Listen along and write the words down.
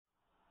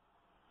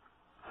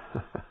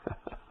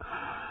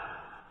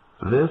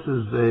This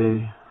is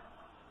a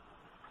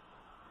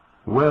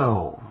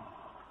well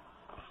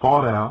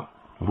thought out,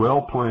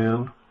 well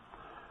planned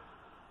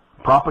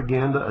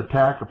propaganda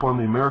attack upon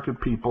the American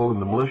people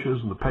and the militias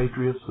and the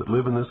patriots that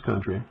live in this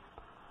country,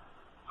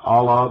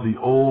 a la the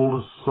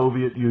old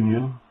Soviet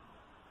Union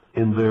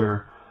in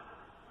their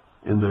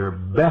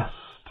best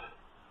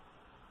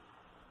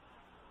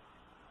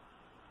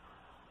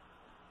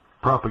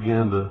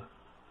propaganda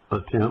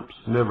attempts.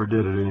 Never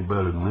did it any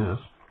better than this.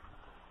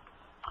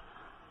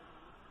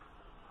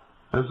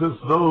 And since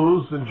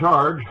those in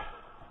charge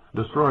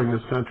destroying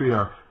this country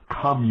are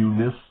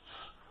communists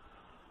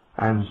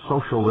and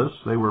socialists,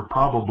 they were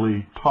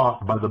probably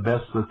taught by the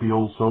best that the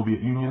old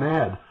Soviet Union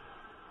had.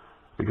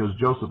 Because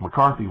Joseph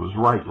McCarthy was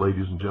right,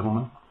 ladies and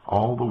gentlemen,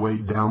 all the way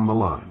down the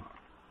line.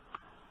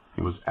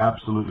 He was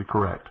absolutely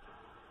correct.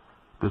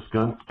 This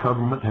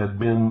government had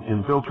been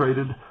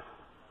infiltrated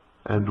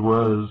and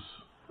was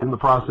in the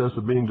process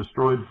of being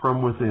destroyed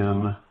from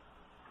within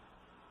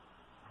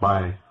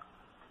by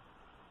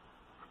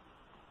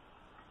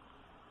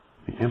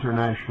the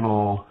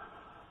international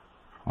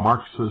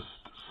Marxist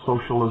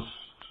socialist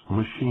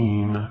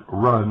machine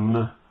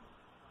run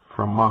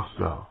from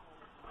Moscow.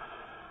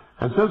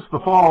 And since the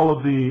fall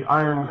of the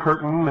Iron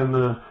Curtain and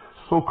the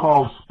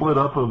so-called split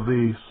up of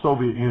the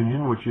Soviet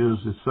Union, which is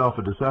itself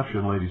a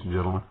deception, ladies and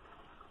gentlemen,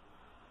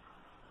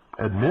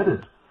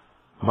 admitted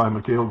by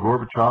Mikhail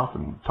Gorbachev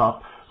and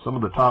some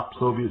of the top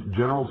Soviet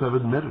generals have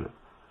admitted it.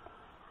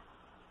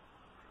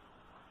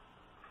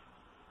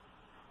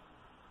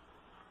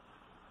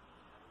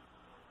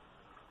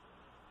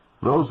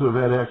 Those who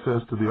have had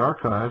access to the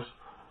archives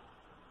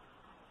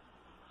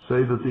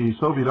say that the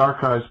Soviet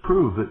archives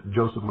prove that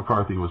Joseph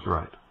McCarthy was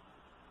right,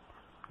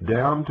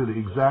 down to the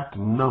exact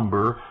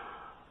number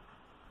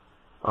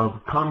of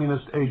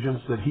communist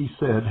agents that he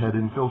said had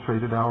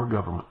infiltrated our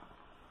government.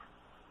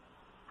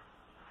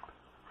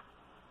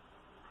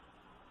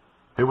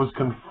 It was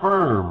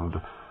confirmed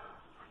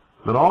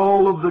that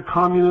all of the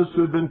communists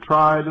who had been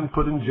tried and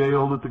put in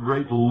jail that the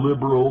great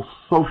liberal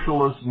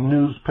socialist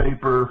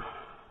newspaper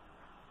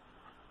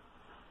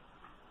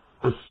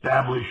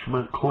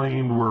establishment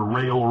claimed were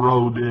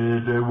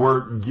railroaded, they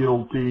weren't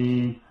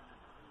guilty,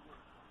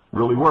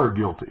 really were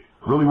guilty,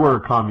 really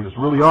were communists,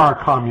 really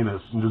are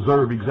communists, and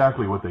deserve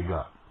exactly what they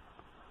got.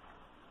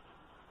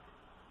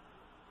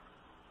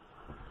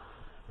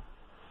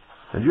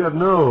 And you have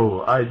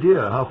no idea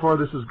how far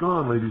this has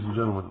gone, ladies and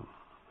gentlemen.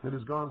 It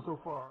has gone so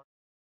far.